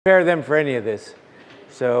Prepare them for any of this.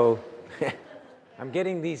 So I'm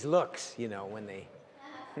getting these looks, when they...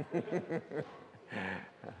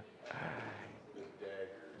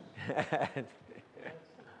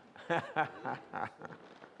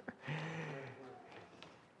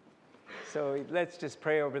 So let's just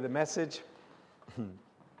pray over the message.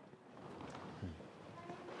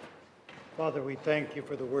 Father, we thank you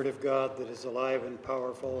for the Word of God that is alive and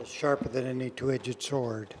powerful, sharper than any two-edged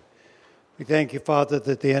sword. We thank you, Father,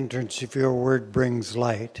 that the entrance of your Word brings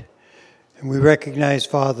light. And we recognize,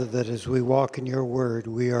 Father, that as we walk in your Word,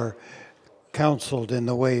 we are counseled in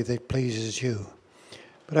the way that pleases you.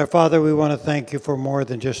 But our Father, we want to thank you for more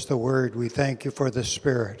than just the Word. We thank you for the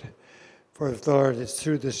Spirit. For, Lord, it's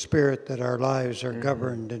through the Spirit that our lives are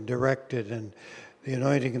governed and directed, and the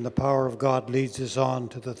anointing and the power of God leads us on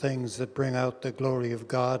to the things that bring out the glory of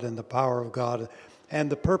God and the power of God and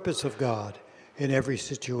the purpose of God in every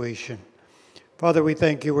situation. Father, we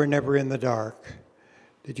thank you we're never in the dark,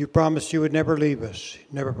 that you promised you would never leave us,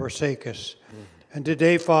 never forsake us. And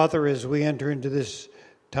today, Father, as we enter into this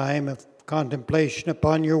time of contemplation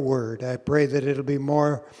upon your word, I pray that it'll be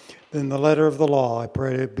more than the letter of the law. I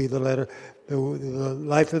pray it'll be the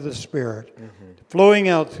life of the Spirit, flowing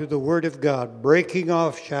out through the word of God, breaking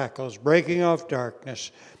off shackles, breaking off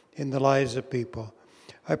darkness in the lives of people.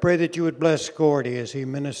 I pray that you would bless Gordy as he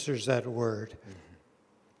ministers that word.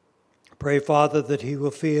 Pray, Father, that he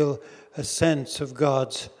will feel a sense of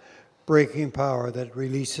God's breaking power that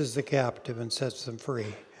releases the captive and sets them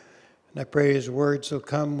free. And I pray his words will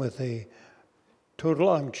come with a total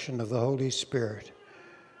unction of the Holy Spirit,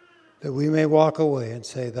 that we may walk away and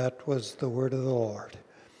say, that was the word of the Lord.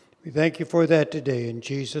 We thank you for that today. In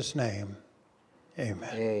Jesus' name,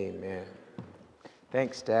 amen. Amen.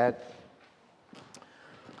 Thanks, Dad.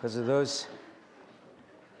 Because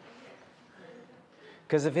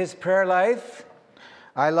of his prayer life,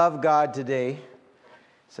 I love God today.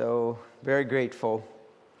 So, very grateful.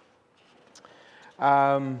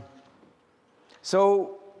 If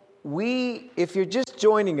you're just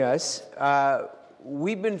joining us,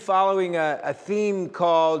 we've been following a theme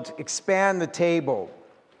called Expand the Table.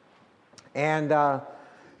 And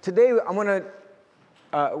today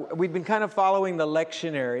we've been kind of following the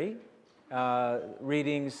lectionary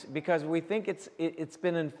readings because we think it's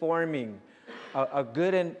been informing, a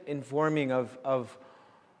good informing of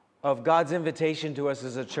God's invitation to us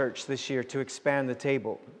as a church this year to expand the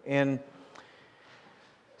table. And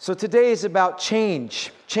so today is about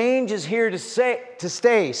change. Change is here to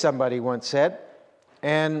stay, somebody once said.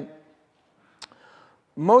 And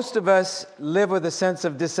most of us live with a sense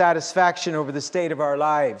of dissatisfaction over the state of our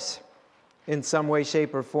lives in some way,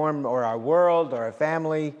 shape, or form, or our world, or our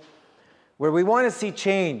family, where we want to see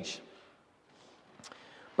change.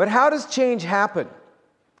 But how does change happen?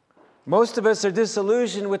 Most of us are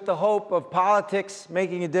disillusioned with the hope of politics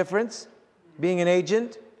making a difference, being an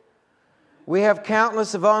agent. We have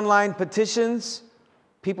countless of online petitions.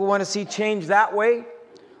 People want to see change that way.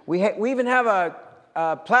 We even have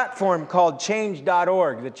a platform called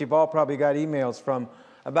change.org that you've all probably got emails from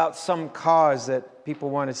about some cause that people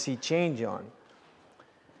want to see change on.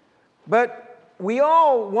 But we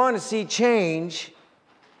all want to see change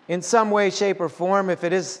in some way, shape, or form. If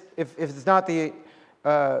it's not the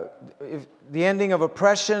ending of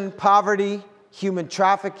oppression, poverty, human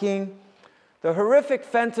trafficking, the horrific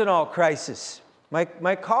fentanyl crisis.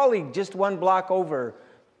 My colleague just one block over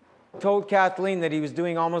told Kathleen that he was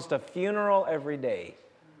doing almost a funeral every day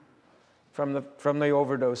from the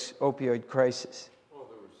overdose opioid crisis. Well,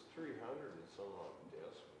 there was 300 and some odd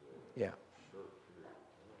deaths. Yeah. Sure.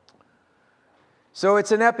 So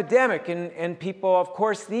it's an epidemic, and people, of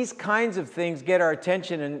course, these kinds of things get our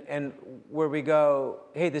attention, and where we go,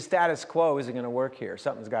 hey, the status quo isn't going to work here.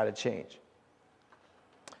 Something's got to change.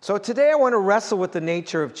 So today I want to wrestle with the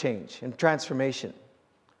nature of change and transformation.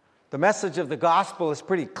 The message of the gospel is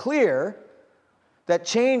pretty clear that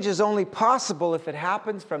change is only possible if it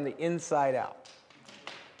happens from the inside out.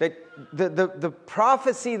 That the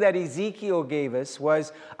prophecy that Ezekiel gave us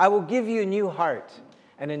was, I will give you a new heart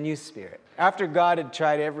and a new spirit. After God had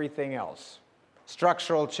tried everything else,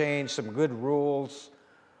 structural change, some good rules,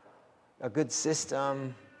 a good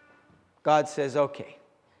system, God says, okay,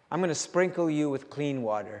 I'm going to sprinkle you with clean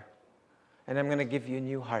water, and I'm going to give you a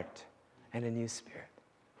new heart and a new spirit.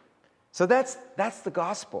 So that's the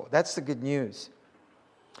gospel. That's the good news.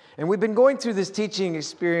 And we've been going through this teaching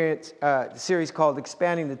experience series called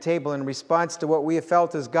Expanding the Table in response to what we have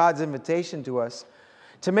felt as God's invitation to us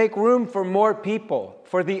to make room for more people,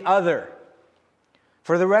 for the other,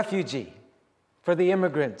 for the refugee, for the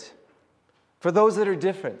immigrant, for those that are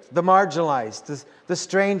different, the marginalized, the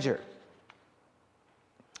stranger.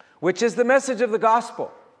 which is the message of the gospel.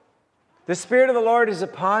 The Spirit of the Lord is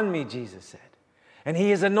upon me, Jesus said, and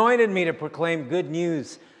He has anointed me to proclaim good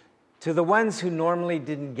news to the ones who normally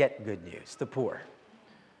didn't get good news, the poor,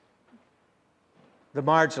 the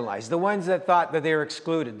marginalized, the ones that thought that they were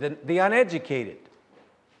excluded, the uneducated,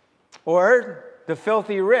 or the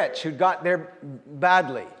filthy rich who got there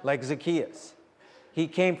badly, like Zacchaeus. He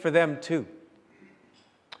came for them too.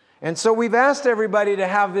 And so we've asked everybody to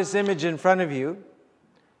have this image in front of you.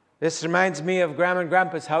 This reminds me of Grandma and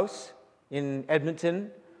Grandpa's house in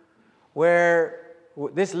Edmonton, where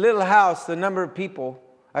this little house, the number of people,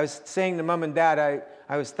 I was saying to Mom and Dad,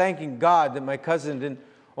 I was thanking God that my cousin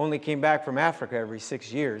only came back from Africa every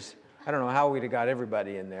 6 years. I don't know how we'd have got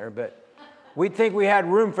everybody in there, but we'd think we had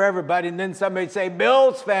room for everybody, and then somebody'd say,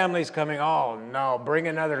 Bill's family's coming. Oh, no, bring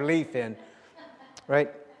another leaf in,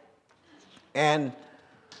 right? And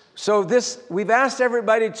so we've asked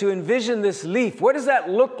everybody to envision this leaf. What does that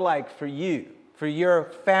look like for you, for your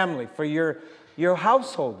family, for your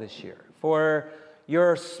household this year, for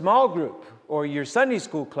your small group, or your Sunday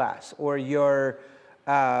school class, or your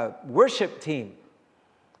worship team?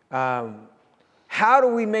 How do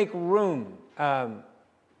we make room?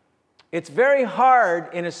 It's very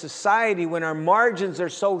hard in a society when our margins are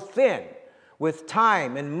so thin with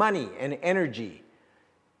time and money and energy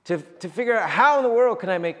to figure out how in the world can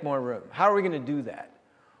I make more room? How are we going to do that?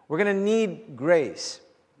 We're going to need grace.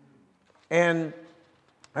 And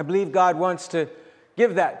I believe God wants to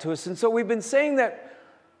give that to us. And so we've been saying that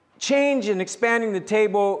change and expanding the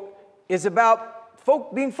table is about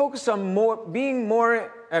being focused on making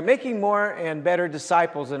more and better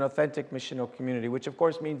disciples in authentic missional community, which of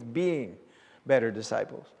course means being better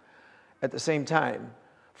disciples at the same time.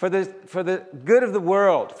 For the good of the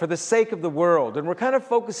world, for the sake of the world. And we're kind of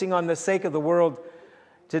focusing on the sake of the world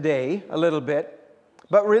today a little bit.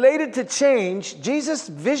 But related to change, Jesus'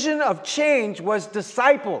 vision of change was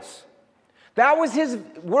disciples. That was His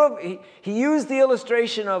world. He used the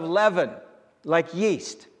illustration of leaven, like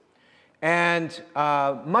yeast, and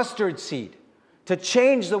mustard seed to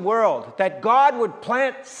change the world. That God would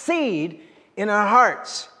plant seed in our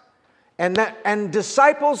hearts. And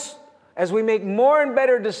disciples, as we make more and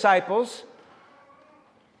better disciples,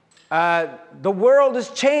 the world is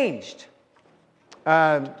changed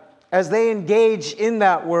as they engage in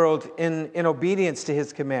that world in obedience to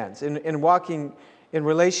His commands, in walking in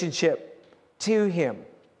relationship to Him.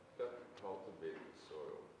 Cultivate the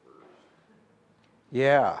soil first.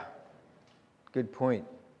 Yeah, good point.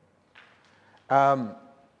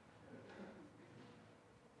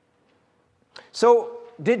 So,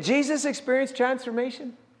 did Jesus experience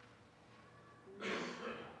transformation?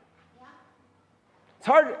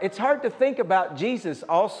 It's hard to think about Jesus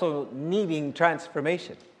also needing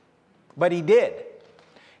transformation, but He did.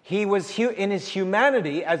 He was in His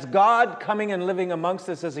humanity, as God coming and living amongst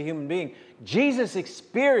us as a human being, Jesus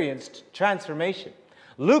experienced transformation.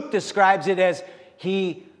 Luke describes it as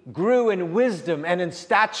He grew in wisdom and in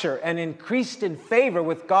stature and increased in favor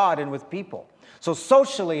with God and with people. So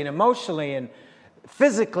socially and emotionally and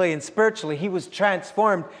physically and spiritually, He was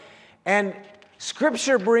transformed. And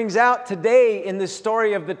Scripture brings out today in the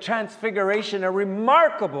story of the Transfiguration a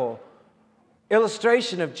remarkable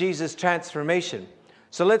illustration of Jesus' transformation.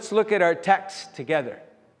 So let's look at our text together.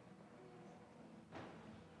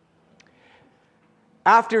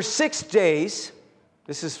 After 6 days,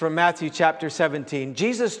 this is from Matthew chapter 17,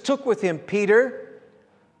 Jesus took with Him Peter,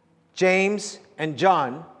 James, and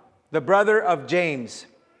John, the brother of James,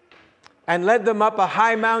 and led them up a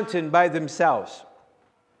high mountain by themselves.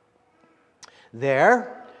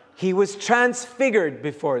 There, He was transfigured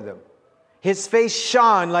before them. His face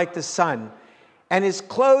shone like the sun, and His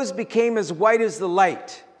clothes became as white as the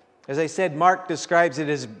light. As I said, Mark describes it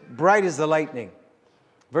as bright as the lightning.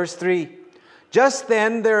 Verse 3, just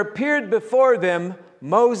then there appeared before them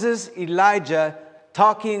Moses, Elijah,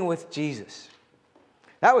 talking with Jesus.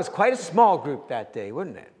 That was quite a small group that day,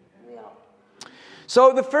 wasn't it? Yeah.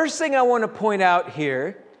 So the first thing I want to point out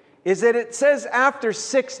here is that it says after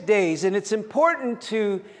 6 days, and it's important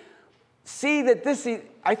to see that this,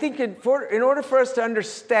 I think in order for us to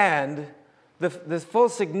understand the full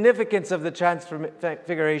significance of the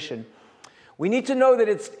Transfiguration, we need to know that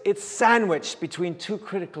it's sandwiched between two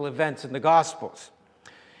critical events in the Gospels.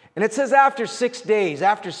 And it says after 6 days,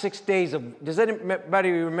 does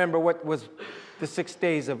anybody remember what was the 6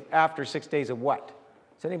 days of, after 6 days of what?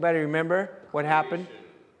 Does anybody remember what happened?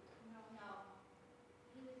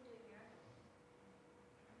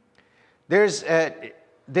 There's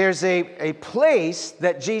a place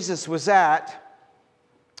that Jesus was at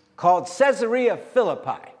called Caesarea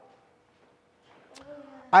Philippi.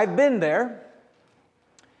 I've been there.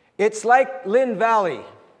 It's like Lynn Valley.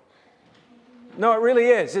 No, it really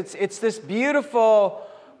is. It's this beautiful,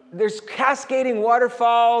 there's cascading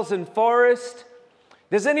waterfalls and forest.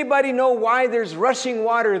 Does anybody know why there's rushing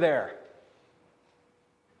water there?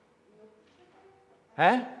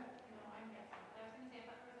 Huh?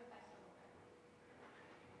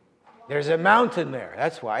 There's a mountain there,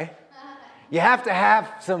 that's why. You have to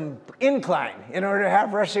have some incline in order to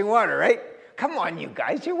have rushing water, right? Come on, you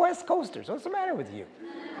guys, you're West Coasters. What's the matter with you?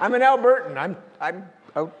 I'm an Albertan. I'm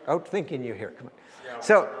out thinking you here. Come on. Yeah,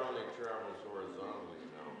 So, water only travels horizontally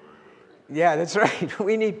now. yeah, that's right.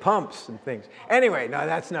 We need pumps and things. Anyway, no,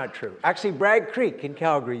 that's not true. Actually, Bragg Creek in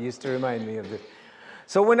Calgary used to remind me of this.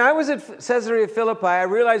 So when I was at Caesarea Philippi, I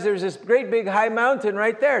realized there's this great big high mountain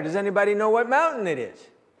right there. Does anybody know what mountain it is?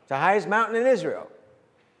 It's the highest mountain in Israel.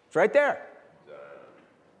 It's right there.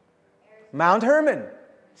 Mount Hermon.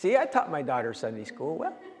 See, I taught my daughter Sunday school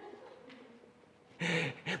well.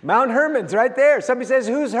 Mount Hermon's right there. Somebody says,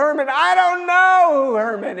 who's Hermon? I don't know who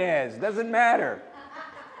Hermon is. Doesn't matter.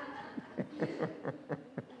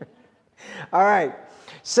 All right.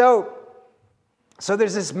 So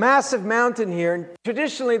there's this massive mountain here. And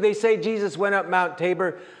traditionally, they say Jesus went up Mount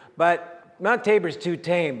Tabor, but Mount Tabor's too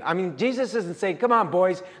tame. I mean, Jesus isn't saying, come on,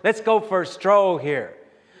 boys, let's go for a stroll here.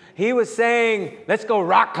 He was saying, let's go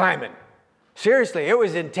rock climbing. Seriously, it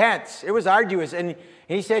was intense. It was arduous. And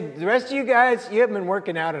he said, the rest of you guys, you haven't been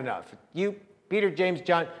working out enough. You, Peter, James,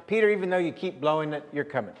 John. Peter, even though you keep blowing it, you're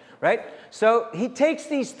coming, right? So he takes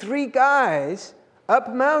these three guys up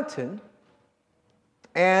a mountain,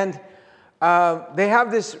 and they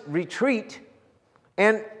have this retreat.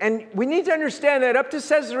 And we need to understand that up to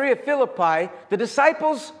Caesarea Philippi, the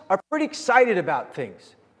disciples are pretty excited about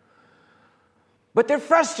things. But they're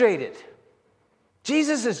frustrated.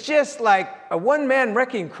 Jesus is just like a one-man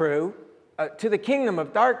wrecking crew to the kingdom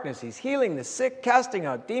of darkness. He's healing the sick, casting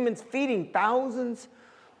out demons, feeding thousands.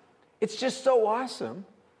 It's just so awesome.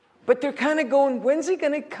 But they're kind of going, when's he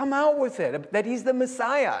going to come out with it? That he's the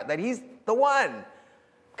Messiah, that he's the one.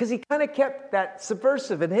 Because he kind of kept that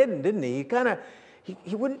subversive and hidden, didn't he?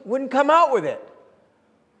 He wouldn't come out with it.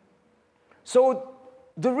 So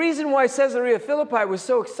the reason why Caesarea Philippi was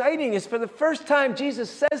so exciting is for the first time Jesus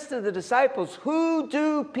says to the disciples, who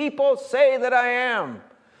do people say that I am?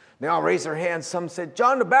 They all raise their hands. Some said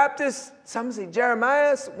John the Baptist. Some say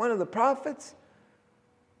Jeremiah, one of the prophets.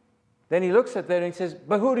 Then he looks at them and he says,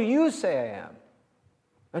 but who do you say I am?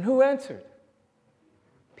 And who answered?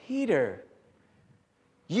 Peter.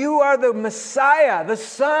 You are the Messiah, the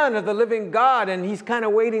Son of the living God. And he's kind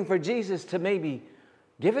of waiting for Jesus to maybe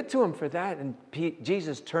give it to him for that. And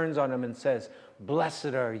Jesus turns on him and says,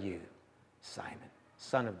 blessed are you, Simon,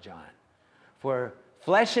 son of John. For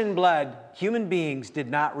flesh and blood, human beings did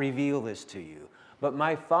not reveal this to you, but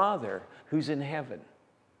my Father who's in heaven.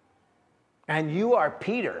 And you are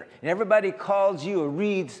Peter. And everybody calls you or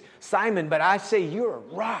reads Simon, but I say you're a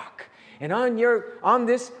rock. And on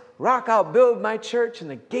this rock I'll build my church, and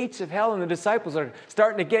the gates of hell. And the disciples are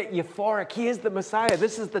starting to get euphoric. He is the Messiah.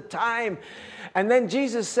 This is the time. And then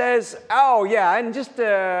Jesus says, oh yeah, in just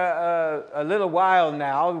a little while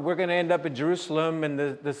now, we're going to end up in Jerusalem,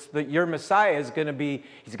 and your Messiah is going to be,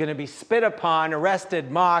 he's going to be spit upon, arrested,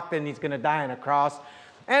 mocked, and he's going to die on a cross.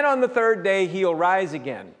 And on the third day, he'll rise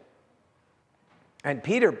again. And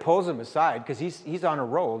Peter pulls him aside because he's on a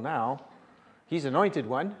roll now. He's anointed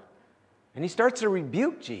one. And he starts to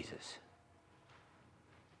rebuke Jesus.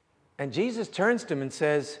 And Jesus turns to him and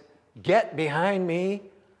says, get behind me,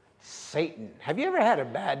 Satan. Have you ever had a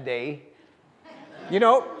bad day? You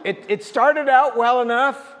know, it started out well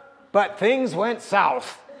enough, but things went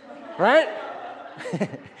south, right?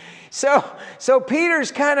 So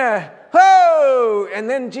Peter's kind of, whoa! And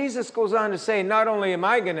then Jesus goes on to say, not only am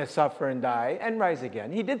I going to suffer and die and rise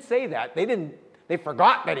again. He did say that. They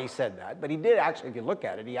forgot that he said that, but he did actually, if you look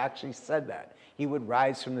at it, he actually said that. He would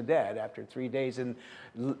rise from the dead after 3 days. And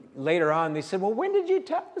later on, they said, well, when did you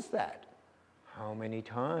tell us that? How many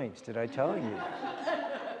times did I tell you?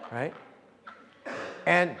 Right?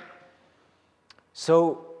 And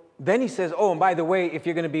so then he says, oh, and by the way, if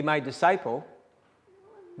you're going to be my disciple,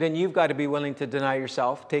 then you've got to be willing to deny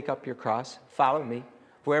yourself, take up your cross, follow me.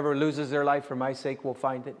 Whoever loses their life for my sake will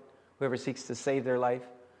find it. Whoever seeks to save their life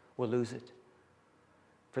will lose it.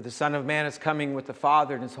 For the Son of Man is coming with the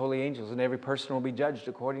Father and his holy angels, and every person will be judged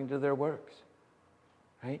according to their works.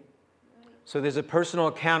 Right? So there's a personal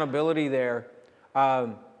accountability there.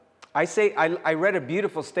 I read a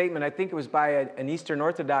beautiful statement, I think it was by an Eastern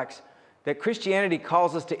Orthodox, that Christianity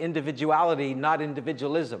calls us to individuality, not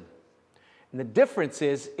individualism. And the difference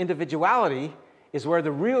is individuality is where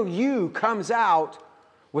the real you comes out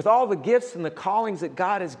with all the gifts and the callings that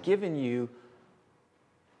God has given you,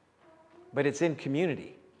 but it's in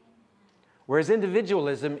community. Whereas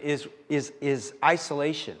individualism is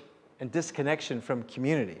isolation and disconnection from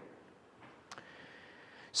community.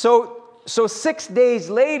 So 6 days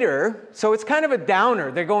later, so it's kind of a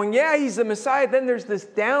downer. They're going, yeah, he's the Messiah. Then there's this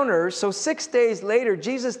downer. So 6 days later,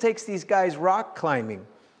 Jesus takes these guys rock climbing.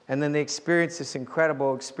 And then they experience this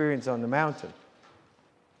incredible experience on the mountain.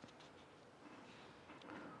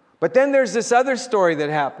 But then there's this other story that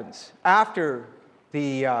happens after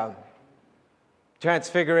the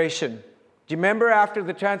transfiguration. Do you remember after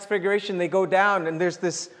the transfiguration, they go down and there's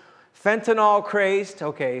this fentanyl crazed,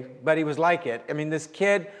 okay, but he was like it. I mean, this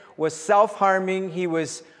kid was self-harming. He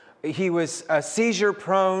was seizure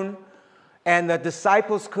prone, and the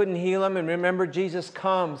disciples couldn't heal him. And remember, Jesus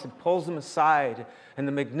comes and pulls him aside, and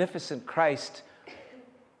the magnificent Christ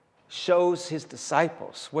shows his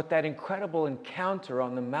disciples what that incredible encounter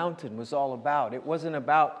on the mountain was all about. It wasn't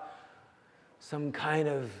about some kind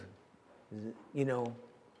of,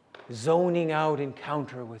 zoning out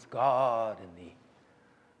encounter with God in the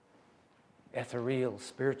ethereal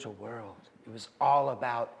spiritual world. It was all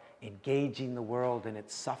about engaging the world in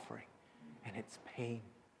its suffering and its pain.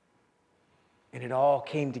 And it all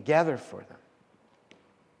came together for them.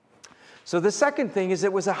 So the second thing is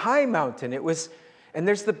it was a high mountain. And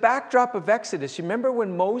there's the backdrop of Exodus. You remember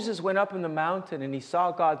when Moses went up in the mountain and he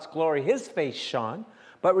saw God's glory, his face shone.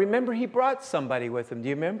 But remember, he brought somebody with him. Do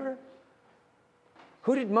you remember?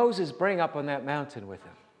 Who did Moses bring up on that mountain with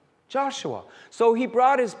him? Joshua. So he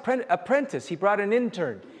brought his apprentice. He brought an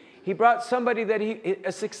intern. He brought somebody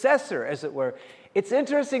a successor, as it were. It's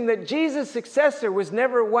interesting that Jesus' successor was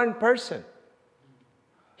never one person.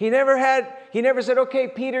 He never said, okay,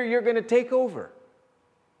 Peter, you're going to take over.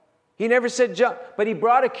 He never said, John, but he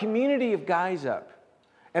brought a community of guys up.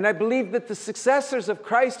 And I believe that the successors of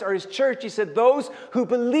Christ are his church. He said, those who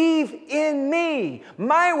believe in me,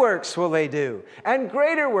 my works will they do, and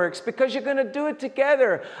greater works, because you're going to do it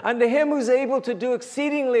together. Unto him who's able to do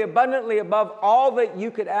exceedingly abundantly above all that you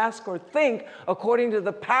could ask or think, according to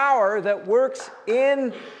the power that works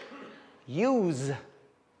in yous.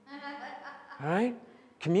 All right?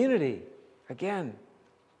 Community, again.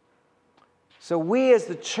 So we as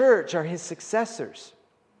the church are his successors.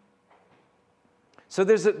 So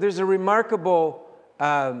there's a remarkable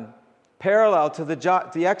parallel to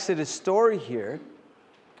the Exodus story here.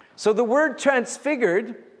 So the word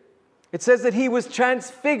transfigured, it says that he was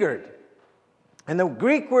transfigured. And the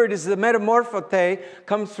Greek word is the metamorphote,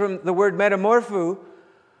 comes from the word metamorpho.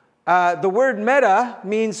 The word meta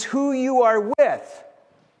means who you are with.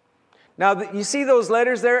 Now, you see those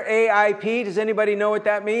letters there, AIP? Does anybody know what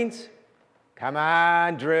that means? Come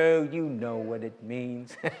on, Drew, you know what it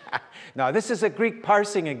means. No, this is a Greek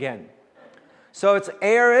parsing again. So it's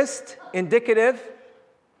aorist, indicative,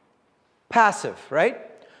 passive, right?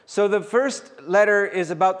 So the first letter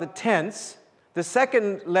is about the tense. The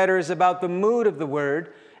second letter is about the mood of the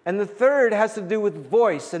word. And the third has to do with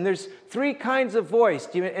voice. And there's 3 kinds of voice.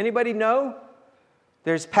 Anybody know?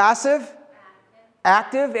 There's passive,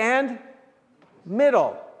 active, and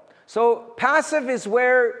middle. So passive is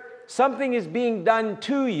where something is being done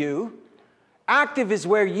to you. Active is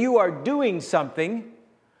where you are doing something.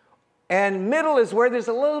 And middle is where there's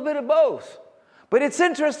a little bit of both. But it's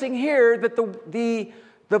interesting here that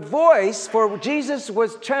the voice for Jesus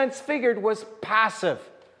was transfigured was passive.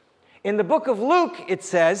 In the book of Luke, it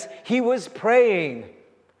says he was praying.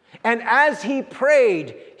 And as he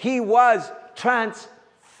prayed, he was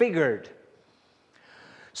transfigured.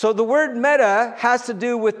 So the word meta has to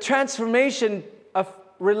do with transformation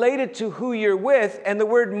related to who you're with, and the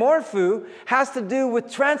word morpho has to do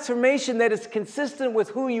with transformation that is consistent with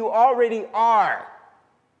who you already are.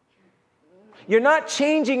 You're not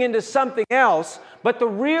changing into something else, but the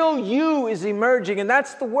real you is emerging, and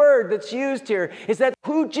that's the word that's used here, is that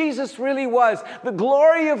who Jesus really was, the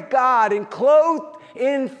glory of God enclosed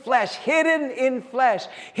in flesh, hidden in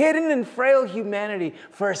frail humanity.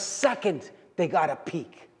 For a second, they got a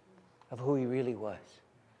peek of who he really was.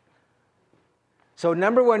 So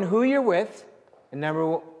number 1, who you're with, and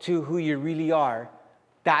number 2, who you really are.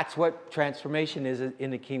 That's what transformation is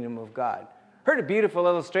in the kingdom of God. Heard a beautiful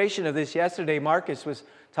illustration of this yesterday. Marcus was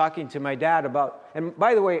talking to my dad about, and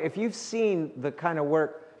by the way, if you've seen the kind of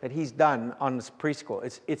work that he's done on this preschool,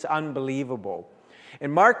 it's unbelievable.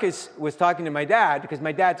 And Marcus was talking to my dad, because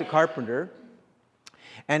my dad's a carpenter,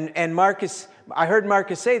 and Marcus, I heard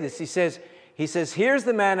Marcus say this. He says, here's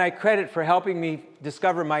the man I credit for helping me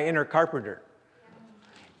discover my inner carpenter.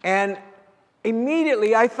 And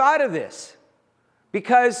immediately I thought of this,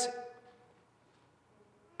 because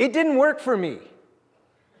it didn't work for me.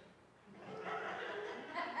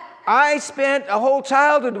 I spent a whole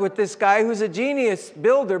childhood with this guy who's a genius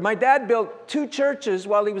builder. My dad built 2 churches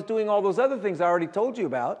while he was doing all those other things I already told you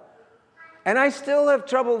about. And I still have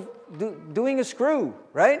trouble doing a screw,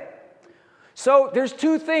 right? So there's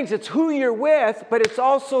 2 things. It's who you're with, but it's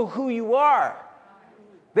also who you are.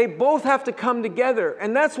 They both have to come together.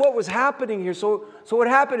 And that's what was happening here. So what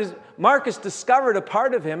happened is Marcus discovered a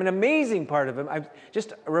part of him, an amazing part of him,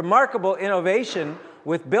 just a remarkable innovation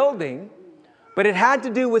with building, but it had to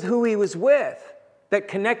do with who he was with that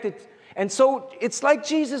connected. And so it's like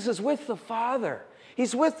Jesus is with the Father.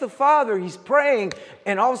 He's with the Father, he's praying,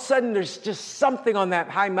 and all of a sudden there's just something on that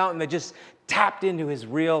high mountain that just tapped into his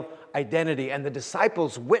real identity. And the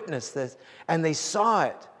disciples witnessed this, and they saw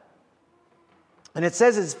it. And it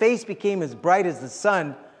says his face became as bright as the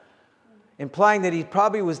sun, implying that he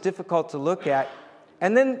probably was difficult to look at.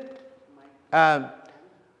 And then,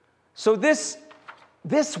 so this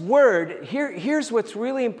word, here's what's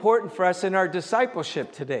really important for us in our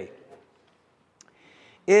discipleship today,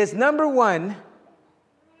 is number one,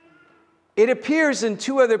 it appears in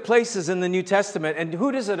 2 other places in the New Testament. And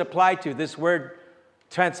who does it apply to, this word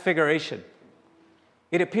transfiguration?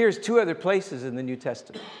 It appears 2 other places in the New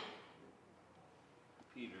Testament.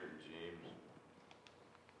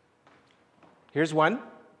 Here's one.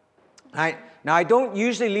 Now, I don't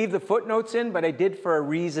usually leave the footnotes in, but I did for a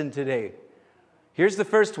reason today. Here's the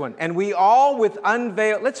first one. And we all with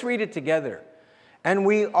unveiled, let's read it together. And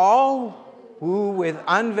we all who with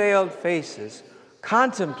unveiled faces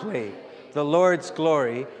contemplate the Lord's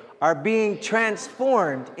glory are being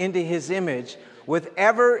transformed into his image with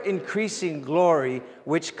ever increasing glory,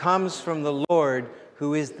 which comes from the Lord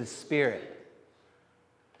who is the Spirit.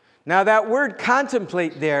 Now, that word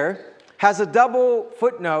contemplate there has a double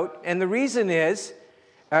footnote, and the reason is,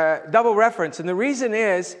 double reference, and the reason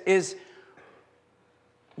is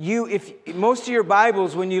if most of your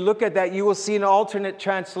Bibles, when you look at that, you will see an alternate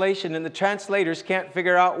translation, and the translators can't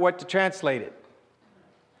figure out what to translate it.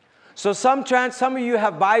 So some of you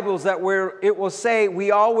have Bibles that where it will say,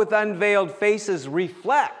 we all with unveiled faces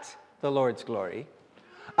reflect the Lord's glory.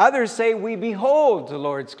 Others say, we behold the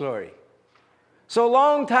Lord's glory. So a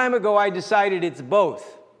long time ago, I decided it's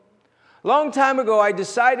both. Long time ago, I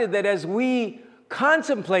decided that as we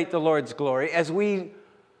contemplate the Lord's glory, as we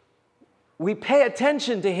pay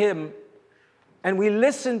attention to him and we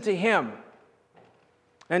listen to him.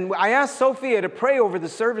 And I asked Sophia to pray over the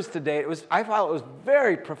service today. I thought it was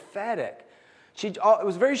very prophetic. It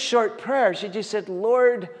was a very short prayer. She just said,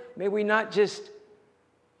 Lord, may we not just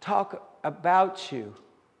talk about you,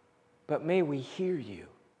 but may we hear you.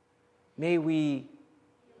 May we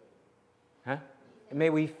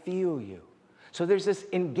feel you. So there's this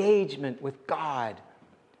engagement with God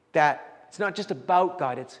that it's not just about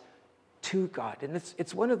God, it's to God. And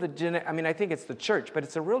it's one of the, I think it's the church, but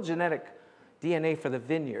it's a real genetic DNA for the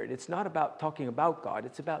vineyard. It's not about talking about God,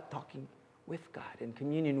 it's about talking with God, in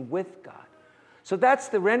communion with God. So that's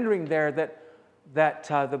the rendering there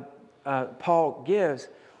that Paul gives.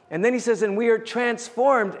 And then he says, and we are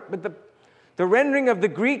transformed, but the rendering of the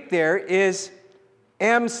Greek there is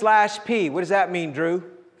M/P. What does that mean, Drew?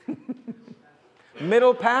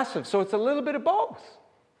 Middle passive. So it's a little bit of both.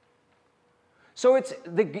 So it's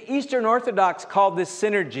the Eastern Orthodox called this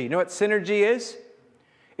synergy. You know what synergy is?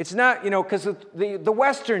 It's not, because the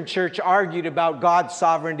Western church argued about God's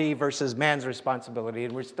sovereignty versus man's responsibility,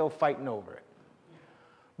 and we're still fighting over it.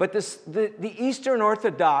 But the Eastern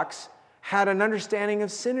Orthodox had an understanding of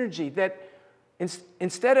synergy, that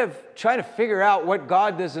instead of trying to figure out what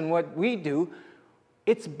God does and what we do,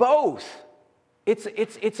 it's both. It's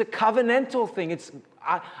a covenantal thing.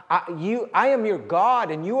 I am your God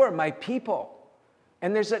and you are my people.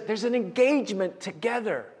 And there's an engagement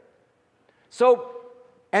together. So,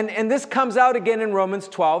 and this comes out again in Romans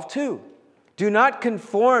 12:2. Do not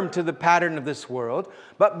conform to the pattern of this world,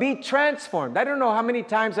 but be transformed. I don't know how many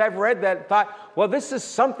times I've read that and thought, well, this is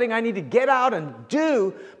something I need to get out and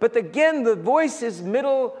do. But again, the voice is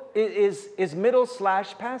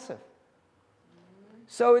middle/passive.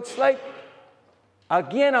 So it's like,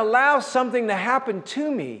 again, allow something to happen to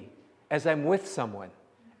me as I'm with someone,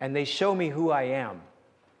 and they show me who I am.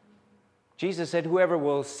 Jesus said, whoever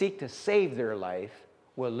will seek to save their life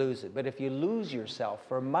will lose it. But if you lose yourself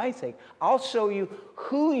for my sake, I'll show you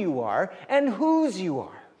who you are and whose you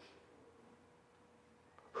are.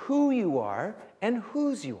 Who you are and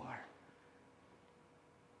whose you are.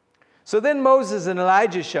 So then Moses and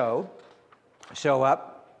Elijah show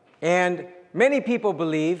up, and many people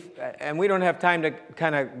believe, and we don't have time to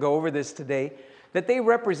kind of go over this today, that they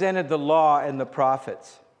represented the law and the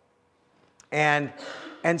prophets.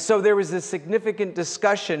 And so there was this significant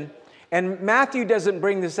discussion, And Matthew doesn't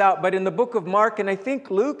bring this out, but in the book of Mark, and I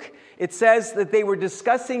think Luke, it says that they were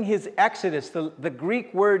discussing his exodus. The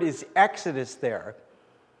Greek word is exodus there,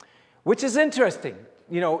 which is interesting.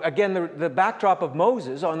 You know, again, the backdrop of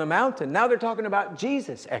Moses on the mountain. Now they're talking about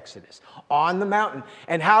Jesus' exodus on the mountain.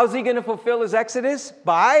 And how's he going to fulfill his exodus?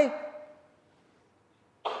 By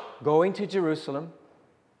going to Jerusalem,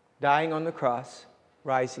 dying on the cross,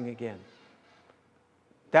 rising again.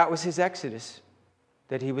 That was his exodus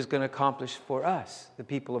that he was going to accomplish for us, the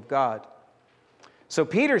people of God. So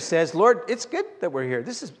Peter says, Lord, it's good that we're here.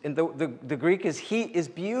 This is, in the Greek is, he is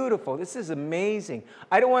beautiful. This is amazing.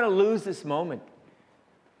 I don't want to lose this moment.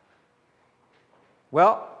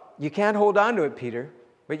 Well, you can't hold on to it, Peter,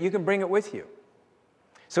 but you can bring it with you.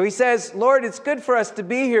 So he says, Lord, it's good for us to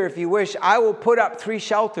be here if you wish. I will put up 3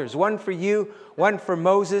 shelters, one for you, one for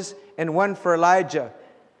Moses, and one for Elijah.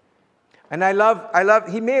 And I love,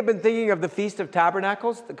 he may have been thinking of the Feast of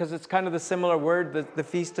Tabernacles, because it's kind of the similar word, the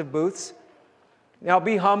Feast of Booths. Now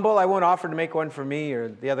be humble. I won't offer to make one for me or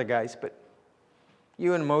the other guys, but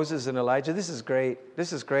you and Moses and Elijah, this is great.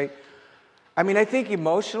 This is great. I mean, I think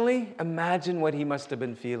emotionally, imagine what he must have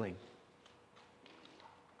been feeling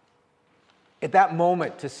at that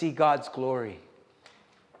moment to see God's glory.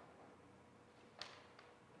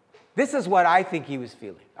 This is what I think he was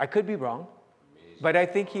feeling. I could be wrong, but I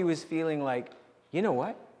think he was feeling like, you know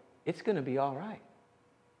what? It's going to be all right.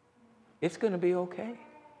 It's going to be okay.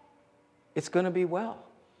 It's going to be well.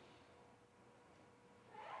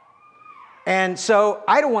 And so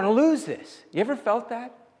I don't want to lose this. You ever felt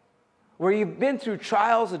that? Where you've been through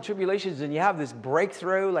trials and tribulations and you have this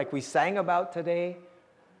breakthrough like we sang about today,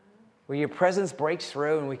 where your presence breaks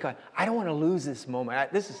through and I don't want to lose this moment. I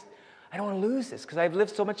don't want to lose this because I've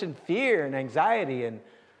lived so much in fear and anxiety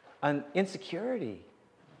and insecurity.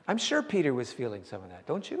 I'm sure Peter was feeling some of that,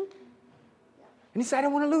 don't you? And he said, I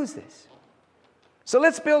don't want to lose this. So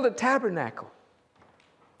let's build a tabernacle.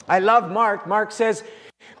 I love Mark. Mark says,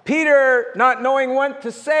 Peter, not knowing what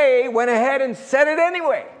to say, went ahead and said it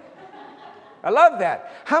anyway. I love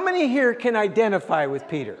that. How many here can identify with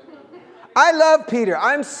Peter? I love Peter.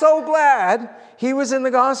 I'm so glad he was in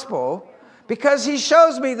the gospel because he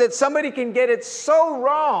shows me that somebody can get it so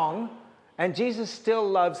wrong and Jesus still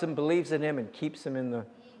loves him, believes in him, and keeps him in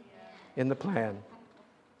the plan.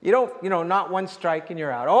 You don't, not one strike and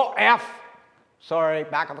you're out. Oh, F. Sorry,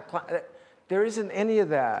 back of the class. There isn't any of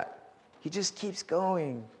that. He just keeps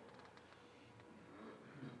going.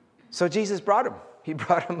 So Jesus brought him. He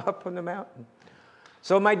brought him up on the mountain.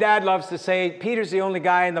 So my dad loves to say, Peter's the only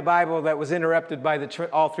guy in the Bible that was interrupted by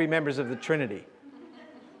all 3 members of the Trinity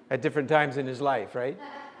at different times in his life, right?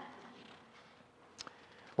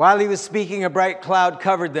 While he was speaking, a bright cloud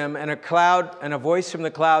covered them, and a voice from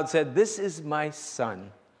the cloud said, This is my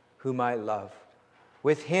son, whom I love.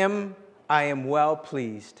 With him I am well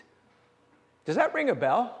pleased. Does that ring a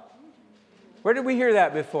bell? Where did we hear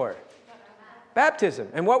that before? Baptism.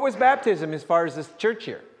 And what was baptism as far as this church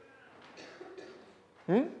year?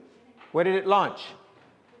 What did it launch?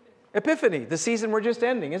 Epiphany, the season we're just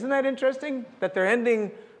ending. Isn't that interesting? That they're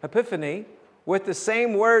ending Epiphany with the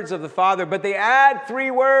same words of the Father, but they add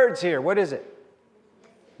 3 words here. What is it?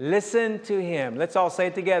 Listen to him. Let's all say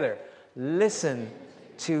it together. Listen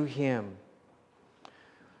to him.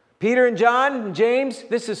 Peter and John and James,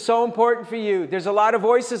 this is so important for you. There's a lot of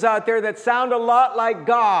voices out there that sound a lot like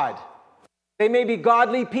God. They may be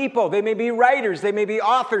godly people. They may be writers. They may be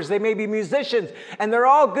authors. They may be musicians. And they're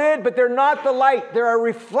all good, but they're not the light. They're a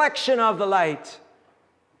reflection of the light.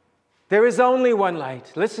 There is only one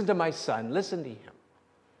light. Listen to my son. Listen to him.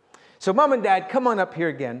 So Mom and Dad, come on up here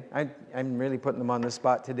again. I'm really putting them on the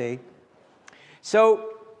spot today.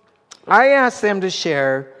 So I asked them to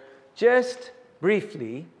share just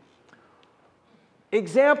briefly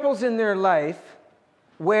examples in their life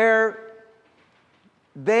where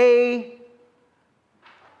they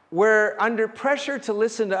were under pressure to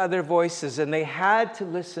listen to other voices, and they had to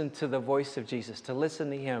listen to the voice of Jesus, to listen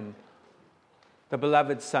to him, the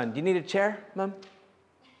beloved Son. Do you need a chair, Mom?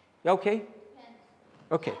 You okay?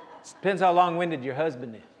 Okay. Depends how long-winded your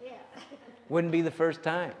husband is. Yeah. Wouldn't be the first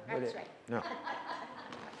time, would it? That's right. No.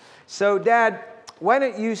 So, Dad, why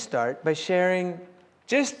don't you start by sharing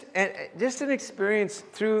just an experience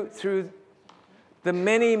through the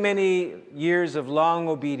many, many years of long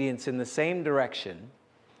obedience in the same direction,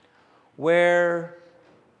 where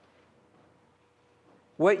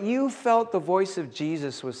what you felt the voice of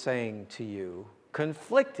Jesus was saying to you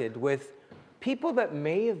conflicted with people that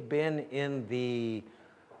may have been in the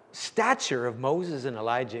stature of Moses and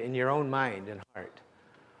Elijah in your own mind and heart,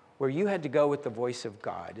 where you had to go with the voice of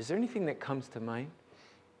God. Is there anything that comes to mind?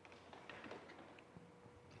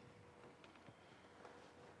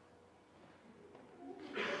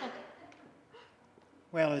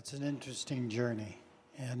 Well, it's an interesting journey,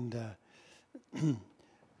 and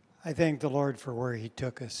I thank the Lord for where He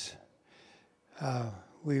took us.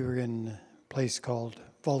 We were in a place called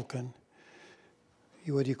Vulcan.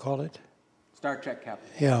 What do you call it? Star Trek captain.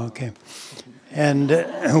 Yeah, okay.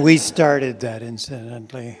 And we started that,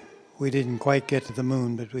 incidentally. We didn't quite get to the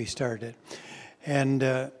moon, but we started.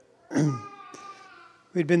 And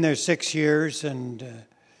we'd been there 6 years, and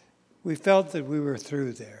we felt that we were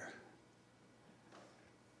through there.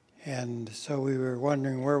 And so we were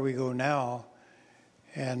wondering where we go now.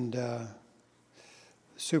 And the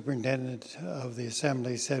superintendent of the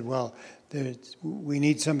assembly said, well, we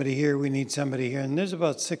need somebody here, we need somebody here. And there's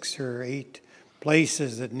about 6 or 8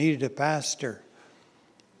 places that needed a pastor.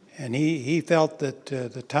 And he felt that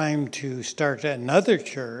the time to start another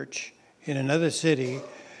church in another city,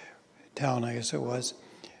 town I guess it was,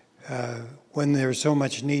 when there was so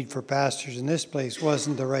much need for pastors in this place,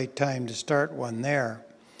 wasn't the right time to start one there.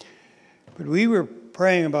 But we were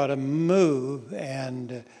praying about a move,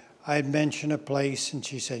 and I'd mentioned a place, and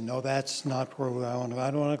she said, no, that's not where I want to go.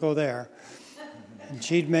 I don't want to go there. And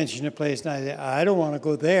she'd mentioned a place, and I said, I don't want to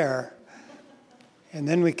go there. And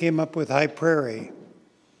then we came up with High Prairie.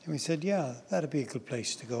 And we said, yeah, that'd be a good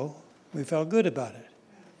place to go. We felt good about it.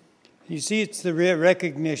 You see, it's the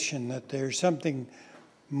recognition that there's something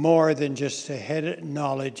more than just a head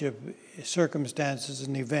knowledge of circumstances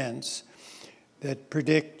and events that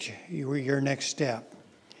predict your next step.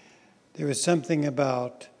 There was something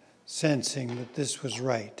about sensing that this was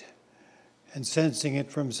right, and sensing it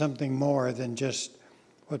from something more than just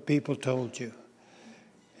what people told you.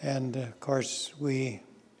 And of course, we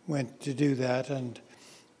went to do that, and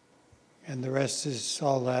the rest is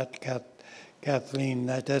all that. Kathleen,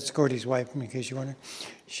 that's Gordy's wife, in case you're wondering.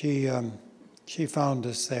 She found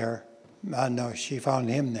us there. No, she found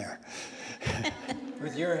him there.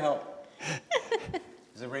 With your help.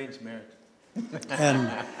 It's arranged marriage. And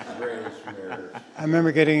I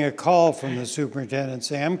remember getting a call from the superintendent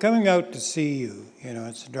saying, I'm coming out to see you. You know,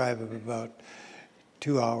 it's a drive of about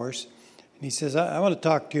 2 hours. And he says, I want to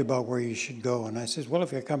talk to you about where you should go. And I said, well,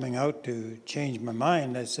 if you're coming out to change my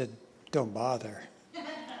mind, I said, don't bother.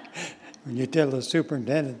 When you tell the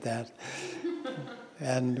superintendent that.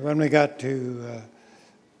 And when we got to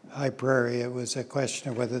High Prairie, it was a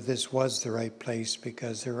question of whether this was the right place,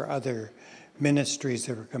 because there were other ministries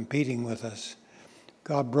that were competing with us.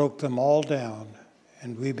 God broke them all down,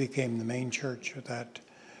 and we became the main church of that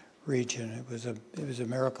region. It was a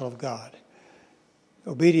miracle of God.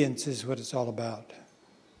 Obedience is what it's all about,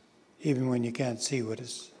 even when you can't see what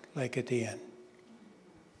it's like at the end.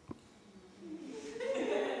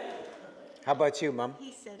 How about you, Mom?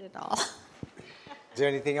 He said it all. Is there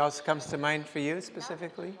anything else that comes to mind for you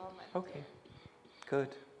specifically? Okay, good.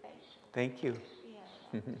 Thank you.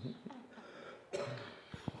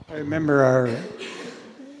 I remember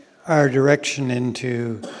our direction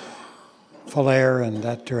into Falher and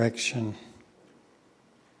that direction.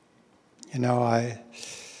 You know,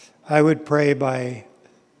 I would pray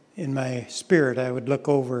in my spirit, I would look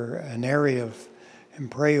over an area and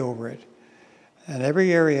pray over it. And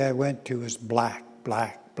every area I went to was black,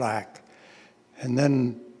 black, black. And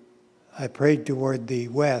then I prayed toward the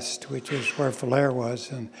west, which is where Falher was,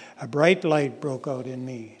 and a bright light broke out in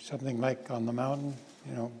me, something like on the mountain,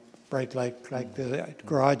 you know, bright light, like the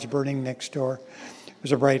garage burning next door. It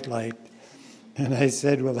was a bright light. And I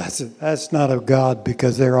said, well, that's not of God,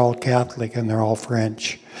 because they're all Catholic and they're all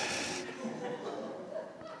French.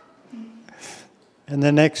 And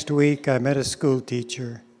the next week, I met a school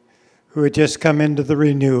teacher who had just come into the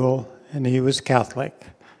renewal, and he was Catholic.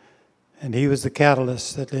 And he was the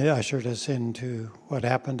catalyst that ushered us into what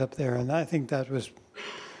happened up there. And I think that was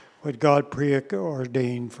what God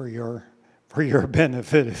preordained for your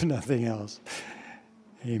benefit, if nothing else.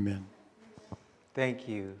 Amen. Thank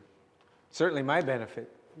you. Certainly my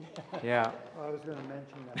benefit. Yeah. Well, I was going to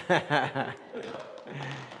mention that.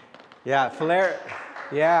 Yeah, Falher.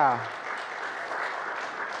 Yeah.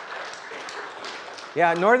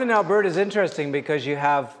 Yeah, Northern Alberta is interesting because you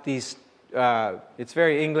have these, it's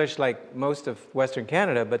very English like most of Western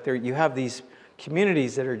Canada, but you have these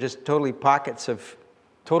communities that are just totally pockets of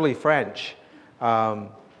totally French.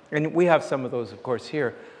 And we have some of those, of course,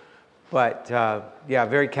 here. But yeah,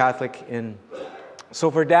 very Catholic. And so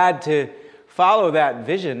for Dad to follow that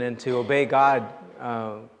vision and to obey God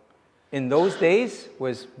in those days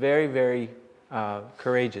was very, very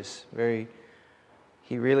courageous.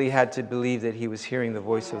 He really had to believe that he was hearing the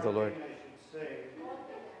voice of the Lord.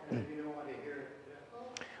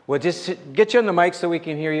 Well, just get you on the mic so we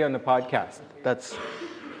can hear you on the podcast.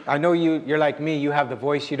 I know you're like me, you have the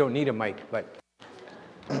voice, you don't need a mic, but...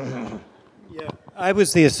 Yeah, I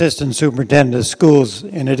was the assistant superintendent of schools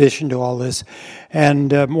in addition to all this.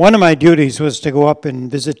 And one of my duties was to go up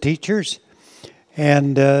and visit teachers.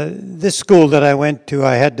 And this school that I went to,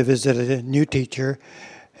 I had to visit a new teacher,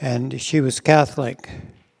 and she was Catholic.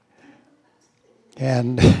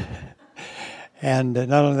 And and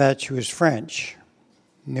not only that, she was French.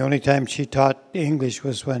 And the only time she taught English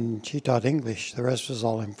was when she taught English. The rest was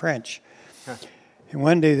all in French. Huh. And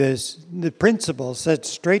one day the principal said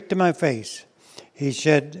straight to my face, he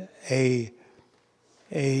said, a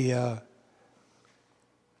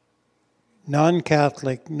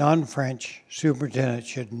non-Catholic, non-French superintendent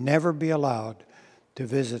should never be allowed to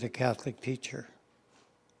visit a Catholic teacher.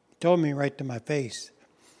 He told me right to my face.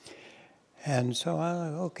 And so,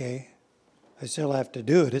 okay, I still have to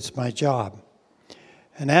do it. It's my job.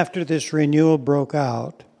 And after this renewal broke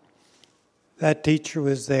out, that teacher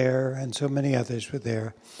was there and so many others were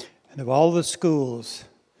there. And of all the schools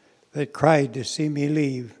that cried to see me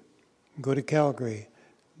leave and go to Calgary,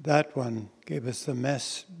 that one gave us the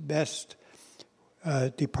best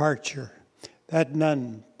departure. That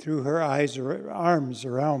nun threw her arms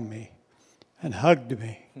around me and hugged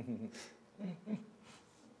me.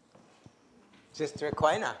 Sister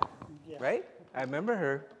Aquinas, yeah. Right? I remember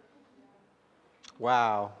her.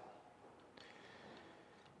 Wow.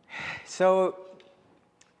 So,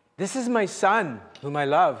 this is my son, whom I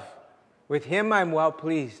love. With him I'm well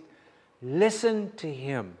pleased. Listen to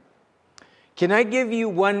him. Can I give you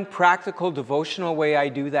one practical devotional way I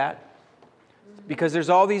do that? Because there's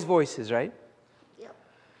all these voices, right? Yep.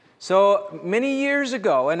 So many years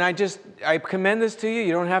ago, and I commend this to you,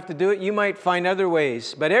 you don't have to do it, you might find other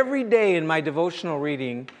ways. But every day in my devotional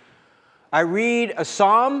reading, I read a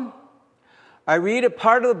psalm, I read a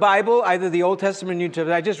part of the Bible, either the Old Testament or New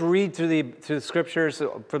Testament. I just read through the scriptures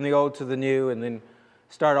from the Old to the New and then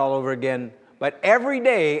start all over again. But every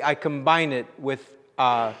day I combine it with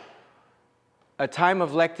a time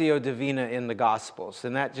of Lectio Divina in the Gospels.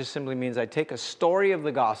 And that just simply means I take a story of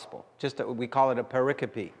the Gospel. We call it a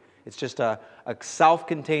pericope. It's just a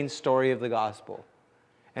self-contained story of the Gospel.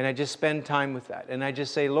 And I just spend time with that. And I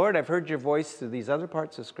just say, Lord, I've heard your voice through these other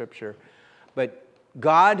parts of Scripture, but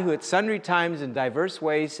God, who at sundry times in diverse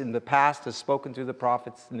ways in the past has spoken through the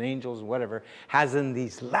prophets and angels and whatever, has in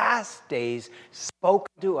these last days spoken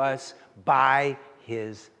to us by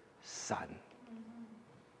his Son.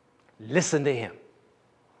 Listen to him.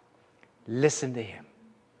 Listen to him.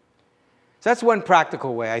 So that's one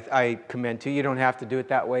practical way I commend to you. You don't have to do it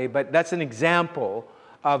that way, but that's an example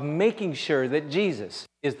of making sure that Jesus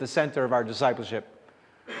is the center of our discipleship.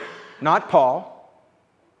 Not Paul,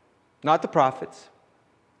 not the prophets.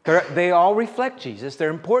 They all reflect Jesus. They're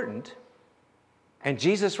important. And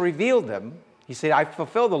Jesus revealed them. He said, I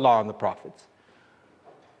fulfill the law and the prophets.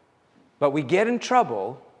 But we get in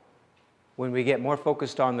trouble when we get more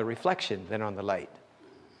focused on the reflection than on the light.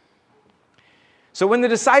 So when the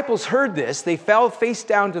disciples heard this, they fell face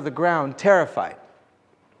down to the ground, terrified.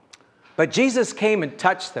 But Jesus came and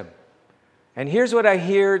touched them. And here's what I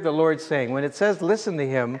hear the Lord saying. When it says, listen to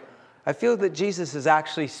him, I feel that Jesus is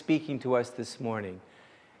actually speaking to us this morning.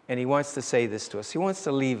 And he wants to say this to us. He wants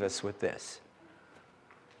to leave us with this.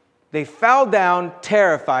 They fell down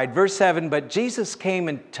terrified. Verse 7, but Jesus came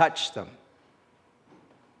and touched them.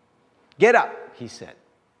 Get up, he said.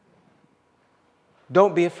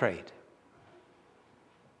 Don't be afraid.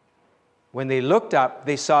 When they looked up,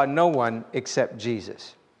 they saw no one except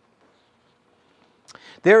Jesus.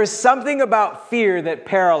 There is something about fear that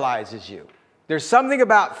paralyzes you. There's something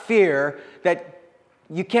about fear that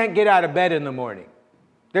you can't get out of bed in the morning.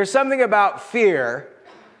 There's something about fear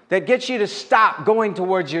that gets you to stop going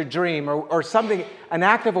towards your dream or something, an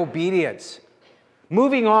act of obedience,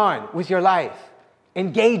 moving on with your life,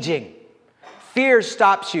 engaging. Fear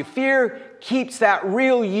stops you. Fear keeps that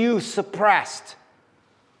real you suppressed.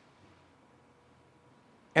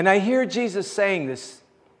 And I hear Jesus saying this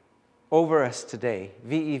over us today.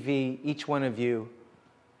 VEV, each one of you.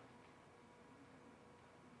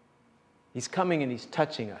 He's coming and he's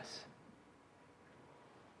touching us.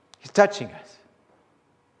 He's touching us.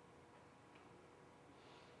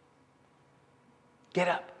 Get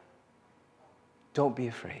up. Don't be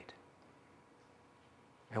afraid.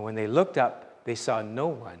 And when they looked up, they saw no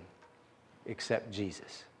one except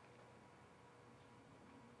Jesus.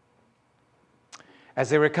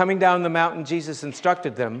 As they were coming down the mountain, Jesus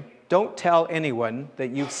instructed them, don't tell anyone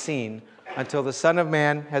that you've seen until the Son of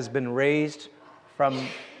Man has been raised from,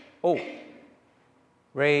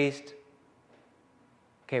 raised.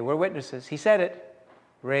 Okay, we're witnesses. He said it.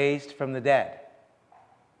 Raised from the dead.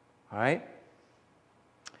 All right?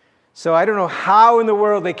 So I don't know how in the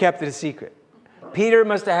world they kept it a secret. Peter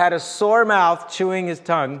must have had a sore mouth chewing his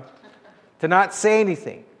tongue to not say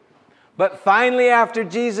anything. But finally, after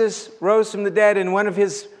Jesus rose from the dead, in one of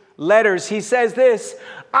his letters, he says this,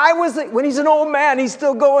 when he's an old man, he's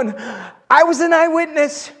still going, I was an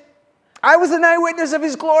eyewitness. I was an eyewitness of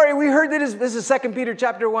his glory. We heard that, this is 2 Peter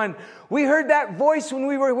chapter 1. We heard that voice when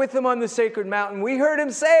we were with him on the sacred mountain. We heard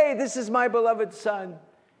him say, this is my beloved son.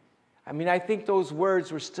 I mean, I think those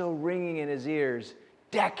words were still ringing in his ears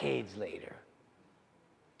decades later.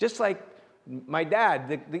 Just like my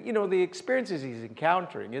dad, the experiences he's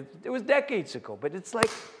encountering, it was decades ago, but it's like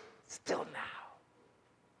still now.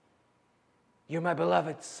 You're my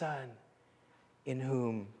beloved son, in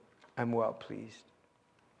whom I'm well pleased.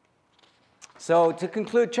 So to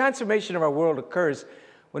conclude, transformation of our world occurs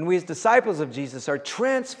when we as disciples of Jesus are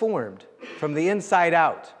transformed from the inside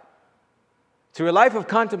out through a life of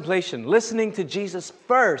contemplation, listening to Jesus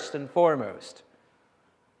first and foremost,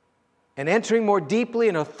 and entering more deeply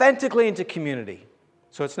and authentically into community.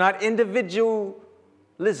 So it's not individualism,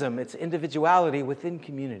 it's individuality within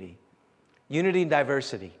community, unity and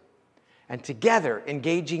diversity, and together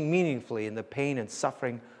engaging meaningfully in the pain and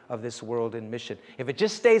suffering of this world in mission. If it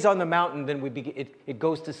just stays on the mountain, then it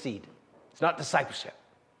goes to seed. It's not discipleship.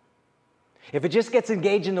 If it just gets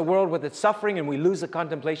engaged in the world with its suffering and we lose the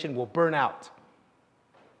contemplation, we'll burn out.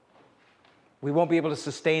 We won't be able to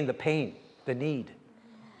sustain the pain, the need,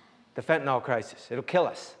 the fentanyl crisis. It'll kill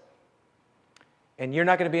us. And you're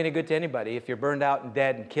not going to be any good to anybody if you're burned out and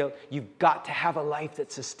dead and killed. You've got to have a life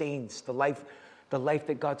that sustains, the life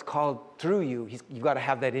that God's called through you. You've got to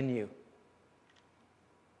have that in you.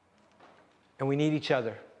 And we need each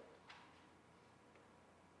other.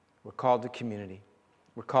 We're called to community.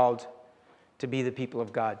 We're called to be the people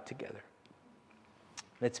of God together.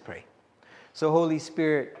 Let's pray. So, Holy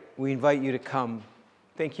Spirit, we invite you to come.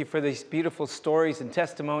 Thank you for these beautiful stories and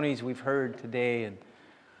testimonies we've heard today. And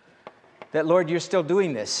that, Lord, you're still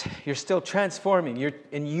doing this. You're still transforming.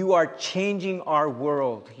 And you are changing our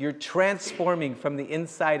world. You're transforming from the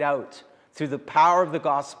inside out through the power of the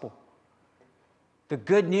gospel. The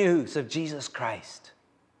good news of Jesus Christ.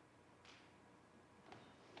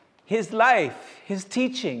 His life, his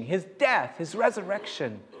teaching, his death, his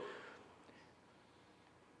resurrection.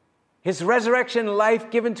 His resurrection life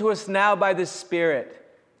given to us now by the Spirit.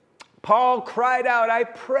 Paul cried out, I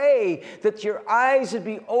pray that your eyes would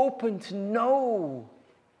be open to know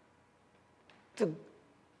the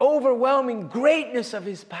overwhelming greatness of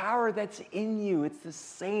his power that's in you. It's the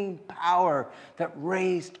same power that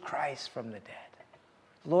raised Christ from the dead.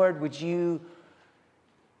 Lord, would you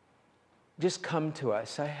just come to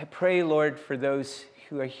us? I pray, Lord, for those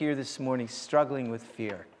who are here this morning struggling with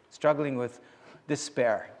fear, struggling with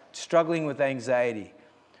despair, struggling with anxiety,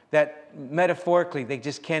 that metaphorically they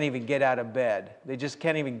just can't even get out of bed. They just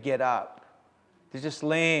can't even get up. They're just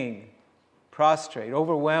laying prostrate,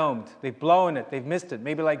 overwhelmed. They've blown it. They've missed it.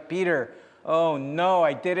 Maybe like Peter, oh no,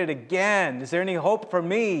 I did it again. Is there any hope for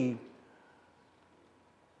me?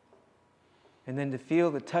 And then to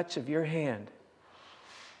feel the touch of your hand,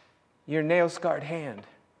 your nail-scarred hand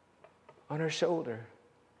on her shoulder.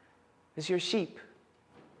 As your sheep.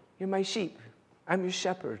 You're my sheep. I'm your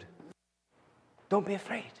shepherd. Don't be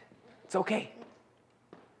afraid. It's okay.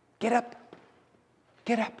 Get up.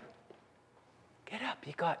 Get up. Get up.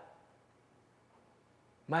 You got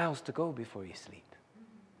miles to go before you sleep.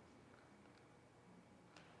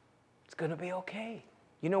 It's going to be okay.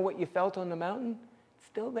 You know what you felt on the mountain? It's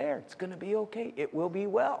still there. It's going to be okay. It will be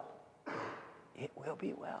well. It will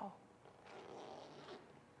be well.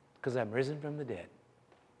 Because I'm risen from the dead.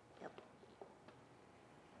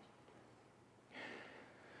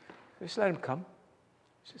 Just let him come.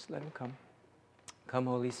 Just let him come. Come,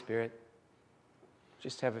 Holy Spirit.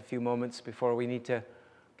 Just have a few moments before we need to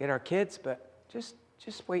get our kids, but just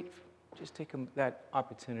wait. Just take that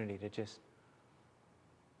opportunity to just...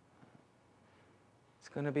 It's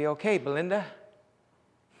going to be okay, Belinda.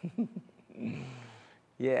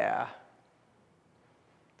 Yeah.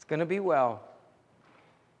 It's going to be well.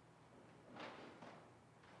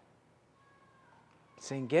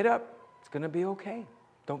 Saying, get up. It's going to be okay.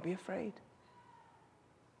 Don't be afraid.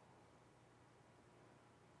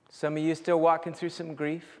 Some of you still walking through some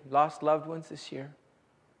grief, lost loved ones this year.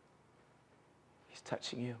 He's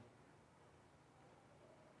touching you.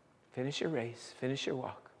 Finish your race. Finish your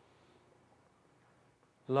walk.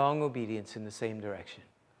 Long obedience in the same direction.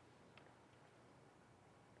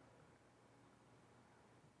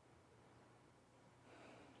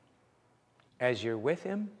 As you're with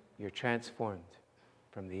him, you're transformed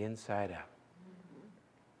from the inside out.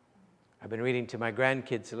 I've been reading to my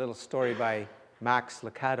grandkids a little story by Max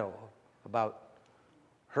Lucado about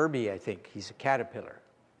Herbie, I think. He's a caterpillar.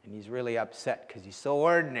 And he's really upset because he's so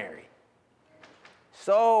ordinary.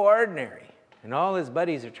 So ordinary. And all his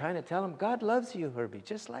buddies are trying to tell him, God loves you, Herbie,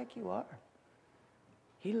 just like you are.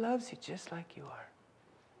 He loves you just like you are.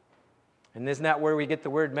 And isn't that where we get the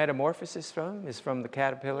word metamorphosis from? Is from the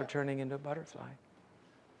caterpillar turning into a butterfly.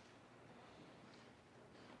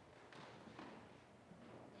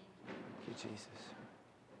 Thank you, Jesus.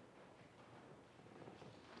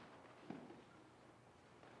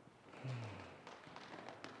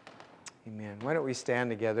 Amen. Why don't we stand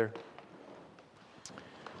together?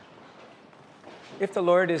 If the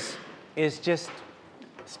Lord is just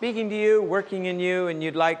speaking to you, working in you, and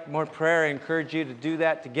you'd like more prayer, I encourage you to do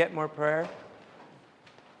that, to get more prayer.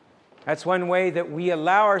 That's one way that we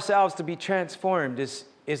allow ourselves to be transformed, is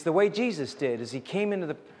the way Jesus did, as he came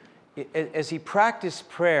into as he practiced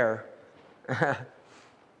prayer.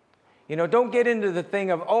 Don't get into the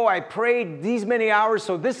thing of, I prayed these many hours,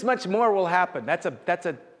 so this much more will happen.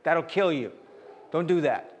 That'll kill you. Don't do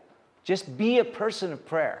that. Just be a person of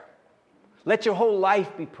prayer. Let your whole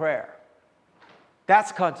life be prayer.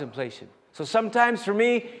 That's contemplation. So sometimes for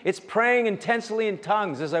me, it's praying intensely in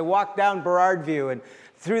tongues as I walk down Burrard View and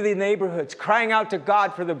through the neighborhoods, crying out to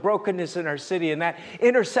God for the brokenness in our city, and that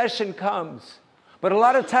intercession comes. But a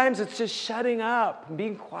lot of times it's just shutting up and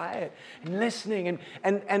being quiet and listening.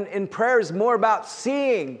 And prayer is more about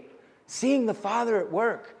seeing the Father at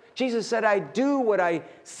work. Jesus said, I do what I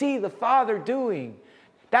see the Father doing.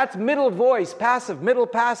 That's middle voice, passive. Middle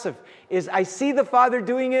passive is I see the Father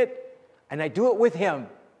doing it and I do it with Him.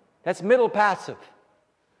 That's middle passive.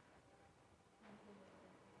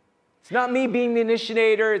 It's not me being the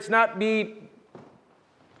initiator. It's not me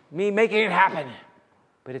making it happen.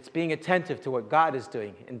 But it's being attentive to what God is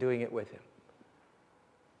doing and doing it with Him.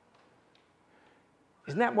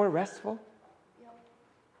 Isn't that more restful?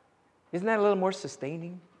 Isn't that a little more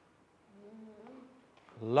sustaining?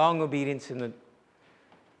 Long obedience in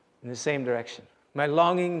the same direction. My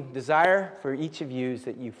longing desire for each of you is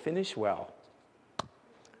that you finish well.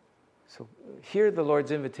 So hear the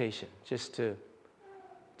Lord's invitation just to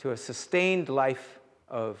a sustained life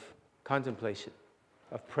of contemplation,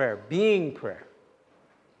 of prayer, being prayer.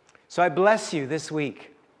 So I bless you this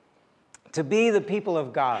week to be the people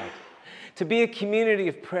of God, to be a community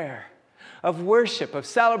of prayer, of worship, of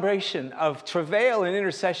celebration, of travail and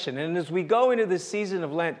intercession. And as we go into this season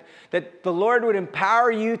of Lent, that the Lord would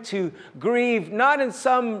empower you to grieve, not in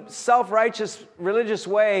some self-righteous religious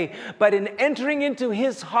way, but in entering into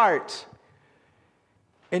His heart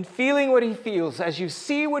and feeling what He feels as you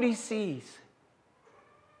see what He sees,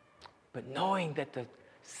 but knowing that the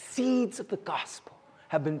seeds of the gospel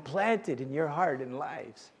have been planted in your heart and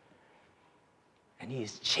lives. And He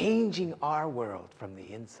is changing our world from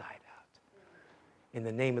the inside out. In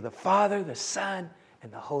the name of the Father, the Son,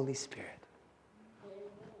 and the Holy Spirit.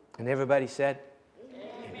 And everybody said,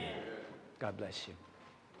 Amen. God bless you.